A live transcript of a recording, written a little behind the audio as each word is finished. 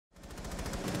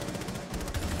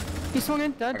He swung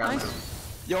in, dead, nice.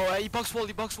 Yo, he bugs wall,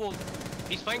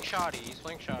 He's playing shoddy, he's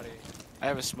playing shoddy. I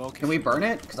have a smoke. Can we burn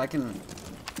it? Cause I can.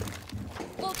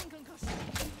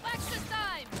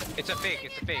 It's a fake,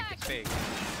 it's a fake, it's fake.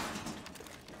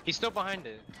 He's still behind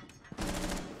it.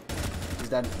 He's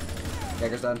dead.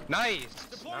 Jaeger's dead. Nice!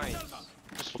 Nice.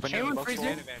 Just chill and freeze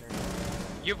it.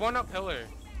 You have one up pillar.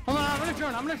 Hold on,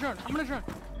 I'm gonna drone.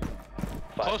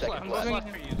 Close left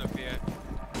for you, Sophia.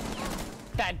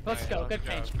 Dead, let's go, good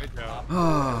pinch. Good job.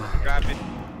 Grab it.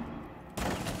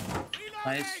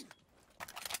 Nice.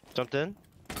 Jumped in.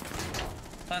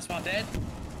 Last one dead.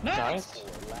 Nice.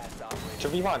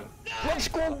 2v1. Let's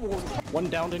go. One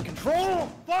downed in control.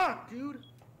 Fuck, dude.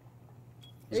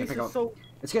 Ace is so...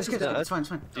 It's good, it's fine, it's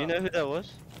fine. Do you know who that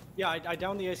was? Yeah, I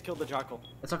downed the ace, killed the jackal.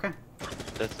 It's okay.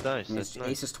 That's nice, that's nice.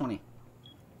 Ace is 20.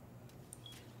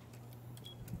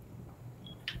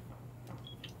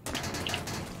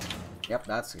 Yep,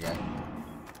 that's good.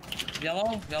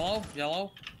 Yellow.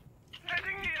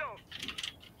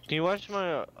 Can you watch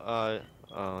my,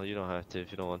 you don't have to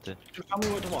if you don't want to. Tell me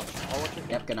what to watch. I'll watch it.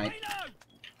 Yep, good night.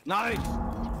 Nice!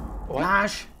 What?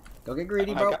 Nash! Go get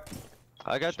greedy, bro.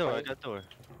 I got door.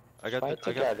 I got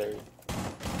together.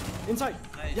 Inside!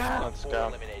 Nice. Yeah! Let's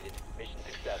go.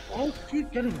 Oh,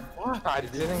 keep getting fucked. I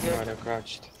didn't get it.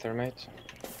 Crouched. Thermite.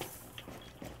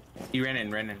 He ran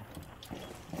in.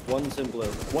 One's in blue.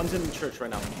 One's in church right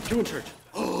now. Two in church.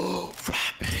 Oh,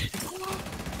 rapid!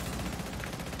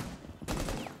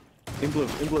 In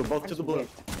blue, both to the blue.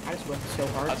 I just went so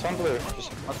hard. That's one blue.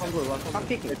 That's one blue, I'm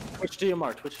peeking. Twitch to your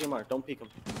mark, don't peek him.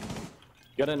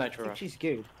 You got a nitro rush. She's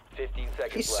good. 15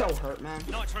 seconds He's so hurt, man.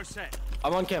 Nitro set.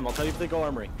 I'm on cam, I'll tell you if they go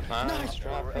armory. Nice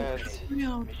drop head.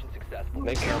 Mission successful.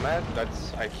 They kill mad?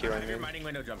 That's IQ, I I have your mean. mining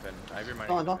window jump in. I have your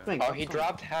mining Oh, window. don't think. Oh, he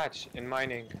dropped hatch in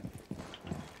mining.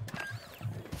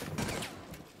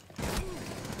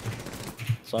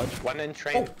 Sludge. One in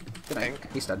train. Good night.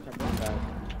 He's dead.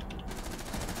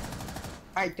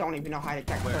 I don't even know how to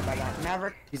tech I got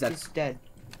Maverick. He's dead. He's dead.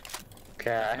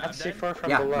 Okay, I have C4 from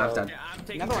Yeah, below. Mav's dead. Yeah, I'm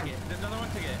taking Another ticket. There's another one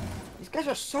ticket. These guys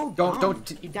are so Don't- dumb.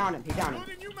 don't- He downed him.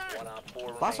 One on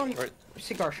four Last one, remaining.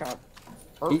 cigar shot.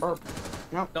 No,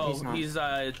 No, he's not.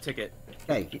 he's ticket.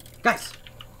 Hey, guys!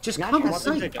 Just Nash come has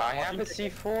inside! I have a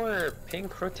C4.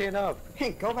 Pink, rotate up.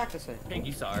 Pink, go back this way. Pink,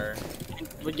 you saw her.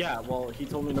 But yeah, well, he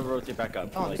told me to rotate back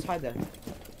up. Oh, like, just hide there.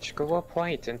 Just go up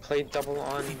white and play double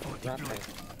on rapid.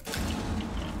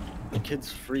 the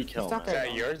kid's free kill, It's not Is man.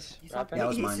 that yours? He's not Rapid? Yeah, that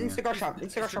was he's mine, in yeah. cigar shop. In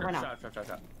cigar shop right now.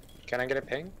 Shot. Can I get a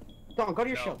ping? Don't go to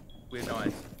your No, shield. we have no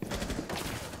eyes. I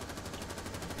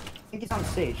think he's on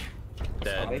stage.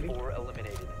 Dead. Baby. Four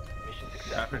eliminated. Mission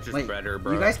successful. Rapper's just Wait, redder,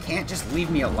 bro. you guys can't just leave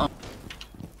me alone.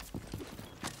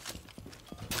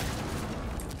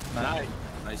 Nice.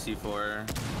 Nice C4.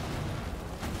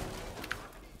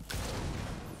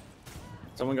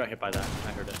 Someone got hit by that.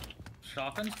 I heard it.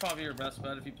 Shotgun's probably your best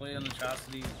bet if you play on the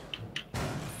chastity.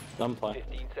 Dumb play.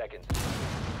 15 seconds.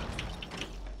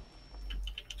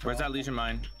 Where's that Legion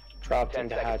mine? Dropped 10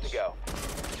 into seconds hatch. to go.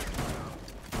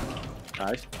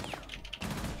 Nice.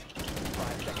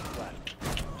 5 seconds left.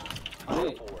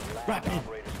 Oh. Four, last Rapid.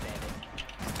 operator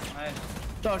standing. Nice.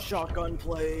 The shotgun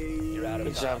play. You're out of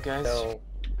Good time. job, guys. So,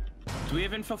 Do we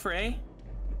have info for A?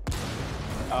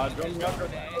 Going up.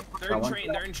 They're in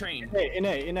train. They're in train. Hey, in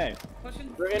A.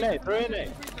 Pushing. They're in A, they're in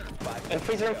A. and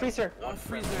freezer. Oh, freezer.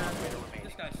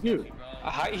 This guy's You. sketchy,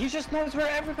 bro. He just knows where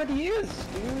everybody is,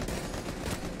 dude.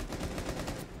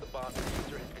 The bomb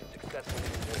diffuser has been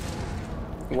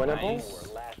successfully Winnable? Nice.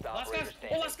 Four, last Last operator guy's,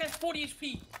 standing. last guy's 40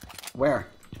 HP. Where?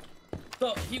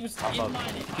 He was in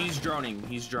mining. He's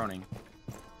droning.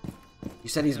 You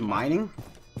said he's mining?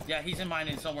 Yeah, he's in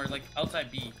mining somewhere, like outside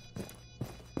B.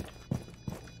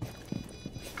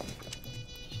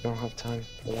 You don't have time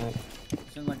for that.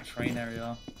 He's in like train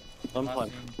area. Dumb Last play.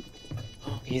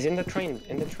 scene. He's in the train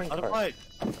Out of car. play.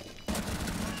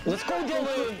 Let's go,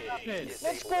 Dylan!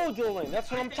 Let's go, Dylan!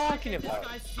 That's what I'm talking about.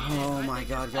 Oh my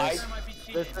god, guys.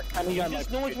 This tiny guy He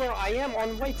just might knows where I am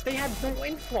on whites. They had no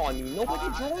info on me.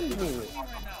 Nobody joined me. Right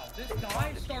now, this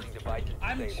guy starts.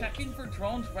 I'm checking for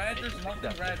drones red. There's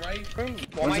nothing red, right? Why am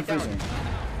Where's I the freezer? down?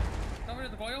 Cover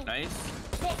the boil. Nice.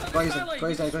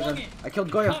 I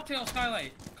killed Goya. Cocktail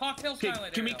skylight. Cocktail Okay,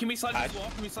 skylight. can we slide this wall?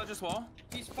 Can we slide this wall?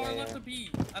 He's far Yeah. left of B,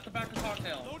 at the back of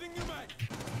cocktail.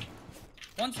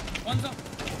 One's up.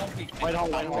 Don't peek. White hole,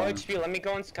 white I'm hole. low HP. Let me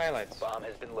go in skylights. Bomb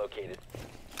has been located.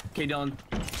 Okay, Dylan.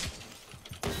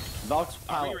 Valk's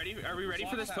Are we power. ready? Are we ready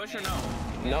for this push or no?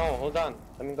 No, hold on.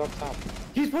 Let me go up top.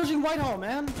 He's pushing Whitehall,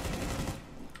 man.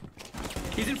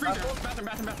 He's in freezer.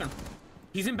 Bathroom.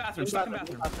 He's in bathroom. Stuck in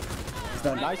bathroom. He's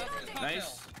done. Nice.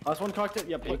 Nice. Last one cocked it.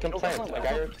 Yep. You can plant. I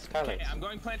got your skylight. Okay, I'm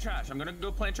going plant trash. I'm gonna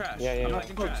go plant trash. Yeah, yeah, I'm yeah.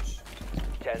 planting trash.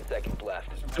 10 seconds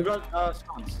left. I got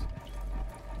sconce.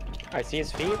 I see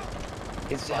his feet.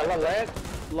 He's hella lit.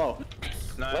 Low.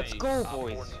 Nice. Let's go, Op 4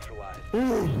 boys. neutralized.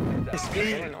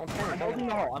 I'm holding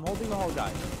the hole. I'm holding the hole,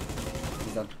 guys.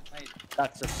 He's done.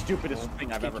 That's the stupidest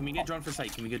thing I've Okay, ever. can we get drone for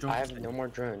sight? Can we get drone I for have sight? no more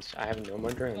drones. I have no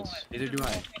more drones. Neither do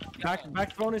I.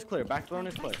 Back throne is clear. Back throne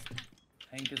is clear.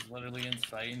 Tank is literally in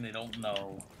sight and they don't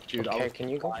know. Dude, Okay, can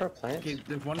you go for a plant? Okay,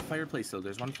 there's one fireplace though.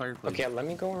 There's one fireplace. Okay, let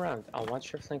me go around. I'll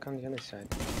watch your flank on the other side.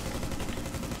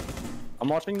 I'm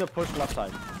watching the push left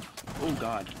side. Oh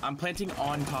god. I'm planting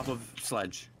on top of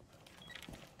sledge.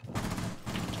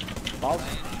 Balls.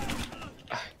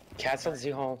 Castle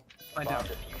Z hole. Plant Bomb out.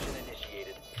 diffusion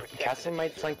initiated. Protect Castle the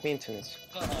might diffuser. flank maintenance.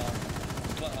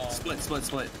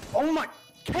 Split. Oh my.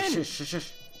 10. Shush, shush,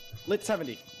 shush. Lit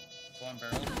 70. One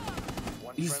barrel.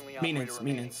 One He's friendly operator maintenance.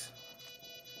 remaining. Maintenance.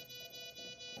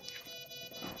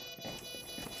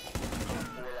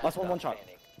 Last one shot.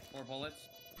 Standing. 4 bullets.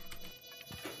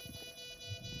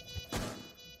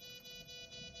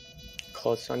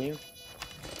 Close on you.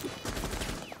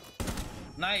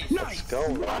 Nice. Let's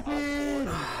go.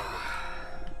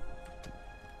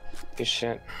 Good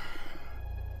shit.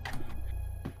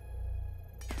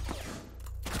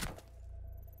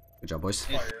 Good job, boys.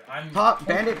 I'm Top,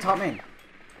 bandit, top main.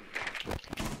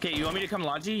 Okay, you want me to come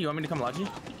Logi? You want me to come Logi?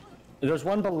 There's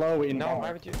one below in. No,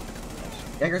 why would you?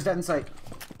 Dagger's dead in sight.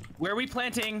 Where are we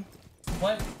planting?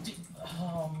 what?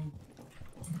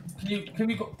 Can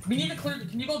we go? We need to clear.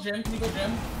 Can you go gym? Can you go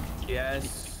gym?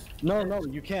 Yes. No,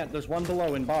 you can't. There's one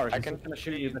below in bars. I He's can- just gonna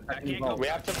shoot you the second you can't go. go. We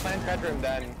have to plant bedroom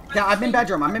then. Yeah, I'm in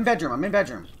bedroom. I'm in bedroom. I'm in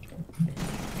bedroom.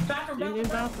 Bathroom. In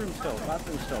bathroom still.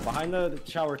 Bathroom still. Behind the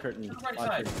shower curtain. Right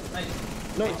side.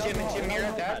 Nice. No, Hey, Jim, you're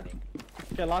dead.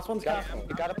 Okay, last one's Got, castle.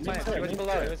 you gotta plant. It was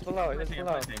below. It was below. It was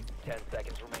below. 10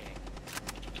 seconds remaining.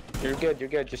 You're good. You're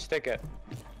good. Just stick it.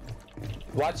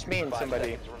 Watch me and 5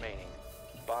 somebody. seconds remaining.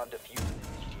 Bomb diffusion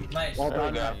initiated. Nice. Well There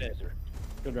we done. go. Diffuser.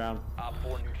 Good round. Op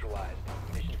 4 neutralized.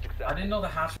 Mission I successful. didn't know the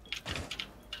hash.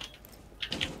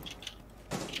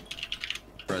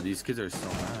 Bro, these kids are so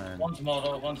mad. One's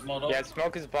moto. Yeah,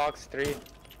 smoke is box 3.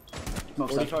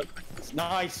 Smoke side.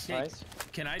 Nice. Nice.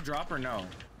 Can I drop or no?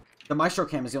 The maestro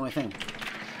cam is the only thing.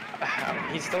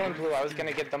 He's still in blue. I was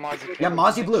gonna get the Mozzie. Yeah,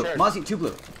 Mozzie blue. Church. Mozzie, 2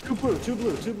 blue. Two blue. Two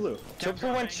blue. Two blue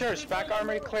and church. Back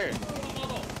armory clear.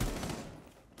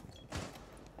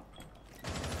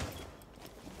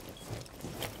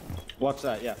 Watch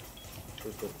that. Yeah.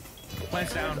 Good.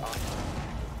 Plants down.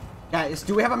 Guys,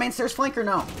 do we have a main stairs flank or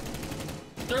no?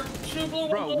 They're 2 blue.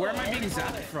 Bro, where am I being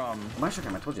zapped from? Maestro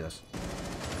cam, I told you this.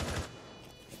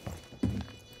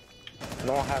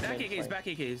 No one have Back main AKs, flank. back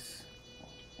AKs.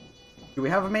 Do we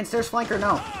have a main stairs flank or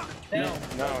no? No.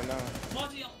 No.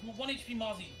 Mozzie, 1 HP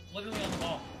Mozzie, literally on the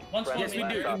ball. One's Yes, we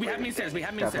do. We have main stairs. We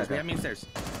have main stairs. We have main stairs.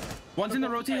 One's in the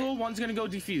rotate hole. One's gonna go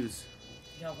defuse.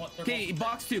 Yeah, what? Okay,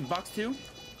 box two.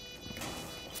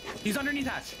 He's underneath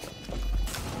hatch.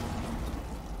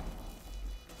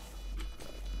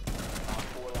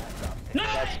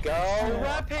 Let's go.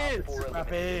 Rapids.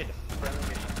 Rapid. Friendly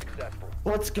mission successful.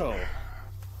 Let's go.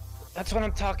 That's what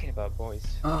I'm talking about, boys.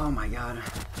 Oh my god.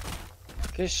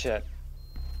 Good shit.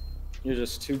 You're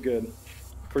just too good.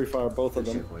 Pre-fire both of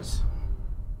them. Shit, boys.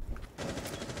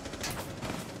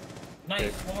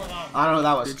 Nice. One more round. I don't know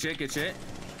what that was. Good shit.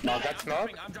 No, that's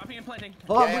smoke. I'm dropping and planting.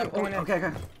 Hold on, Yeah, wait, I'm going in.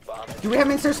 okay. Do we have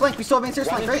main stairs flank? We still have main stairs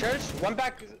One flank, in right? church, one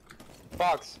back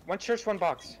box. One church, one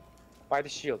box. By the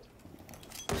shield.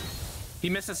 He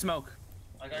missed a smoke.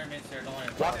 I got your main stair, don't worry.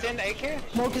 Locked in AK?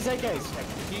 Smoke his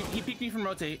AKs. He peeked me from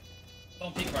rotate.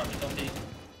 Don't peek, Robert, don't peek.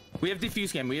 We have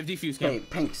diffuse cam. Hey,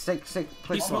 Pink, stay, play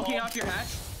He's slow. smoking off your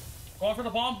hatch. Going for the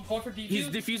bomb, going for defuse. He's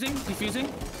defusing.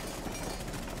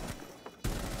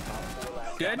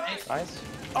 Good. Nice.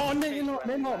 Oh, main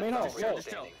hole. Just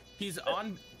chill. He's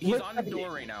on the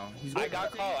door right now. He's I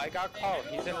got call.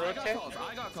 He's in rotate.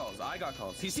 I got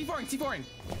calls. He's C4ing.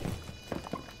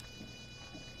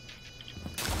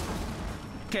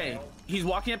 Okay, he's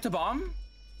walking up to bomb.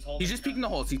 He's just peeking the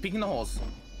holes. He's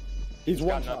He's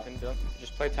one got shot. nothing, dude.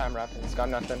 Just play time rapid. He's got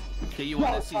nothing. Okay, you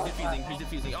want this? He's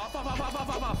defusing.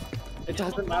 Off. It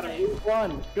doesn't matter. He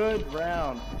won. Good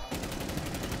round.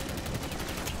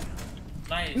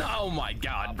 Nice. No, oh my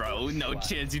god, bro. No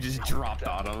chance you just dropped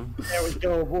on him. There we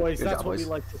go, boys. Good That's job, what boys.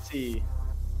 we like to see.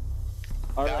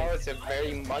 All That right. was a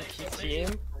very monkey team.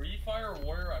 Free Fire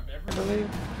warrior I've ever I seen. believe.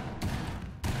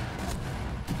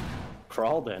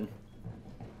 Crawled in.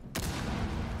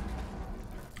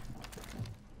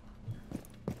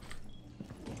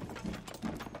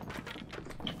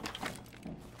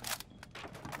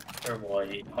 There was.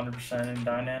 like 100% in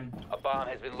Dynan. A bomb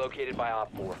has been located by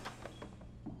Op 4.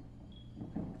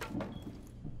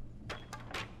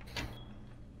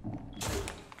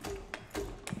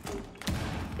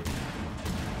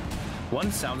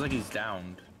 One sounds like he's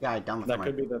downed. Yeah, I down with That my.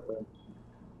 could be the thing.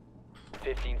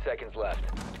 15 seconds left.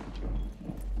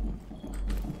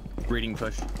 Reading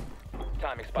push.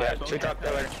 Time expired. Yeah, two top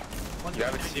pillar. You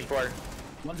have a C4.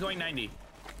 One's going 90.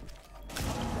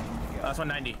 Last one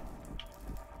 90.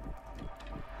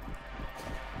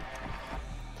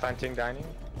 Planting dining.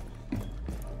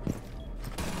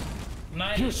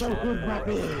 Nice. You're so good,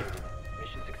 Rappy.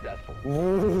 Mission successful.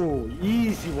 Ooh,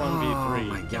 easy 1v3. Oh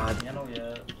my god. Yeah, no,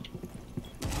 yeah.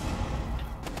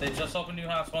 They just opened new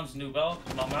house, one's new belt.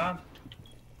 Not mad.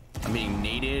 I'm being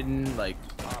naded, like.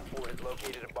 Op 4 has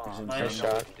located a bomb. Nice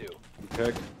shot.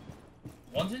 Okay.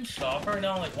 One's in shop right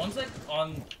now. Like one's like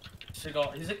on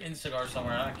cigar. He's like in cigar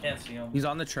somewhere. I can't see him. He's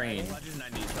on the train. Sledge is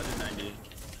 90, Sledge is 90.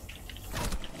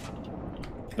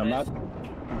 I'm not.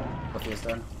 What is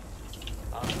done?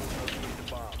 Op 4 located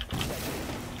the bomb.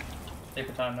 Take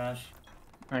your time, Nash.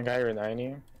 I got your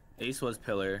 90. Ace was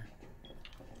pillar.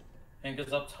 Tank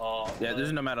is up top. Yeah, there's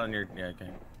a nomad on your. Yeah, okay.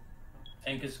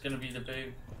 Tank is gonna be the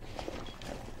big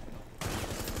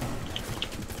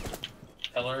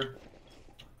pillar.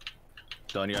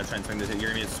 Dylan, you gotta try and swing this. You're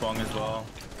gonna get swung as well.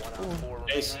 One Op 4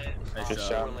 Ace. remaining. Nice Op 4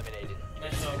 shot. eliminated.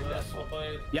 Nice job, guys. Well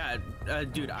played. Yeah,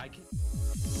 dude, I can.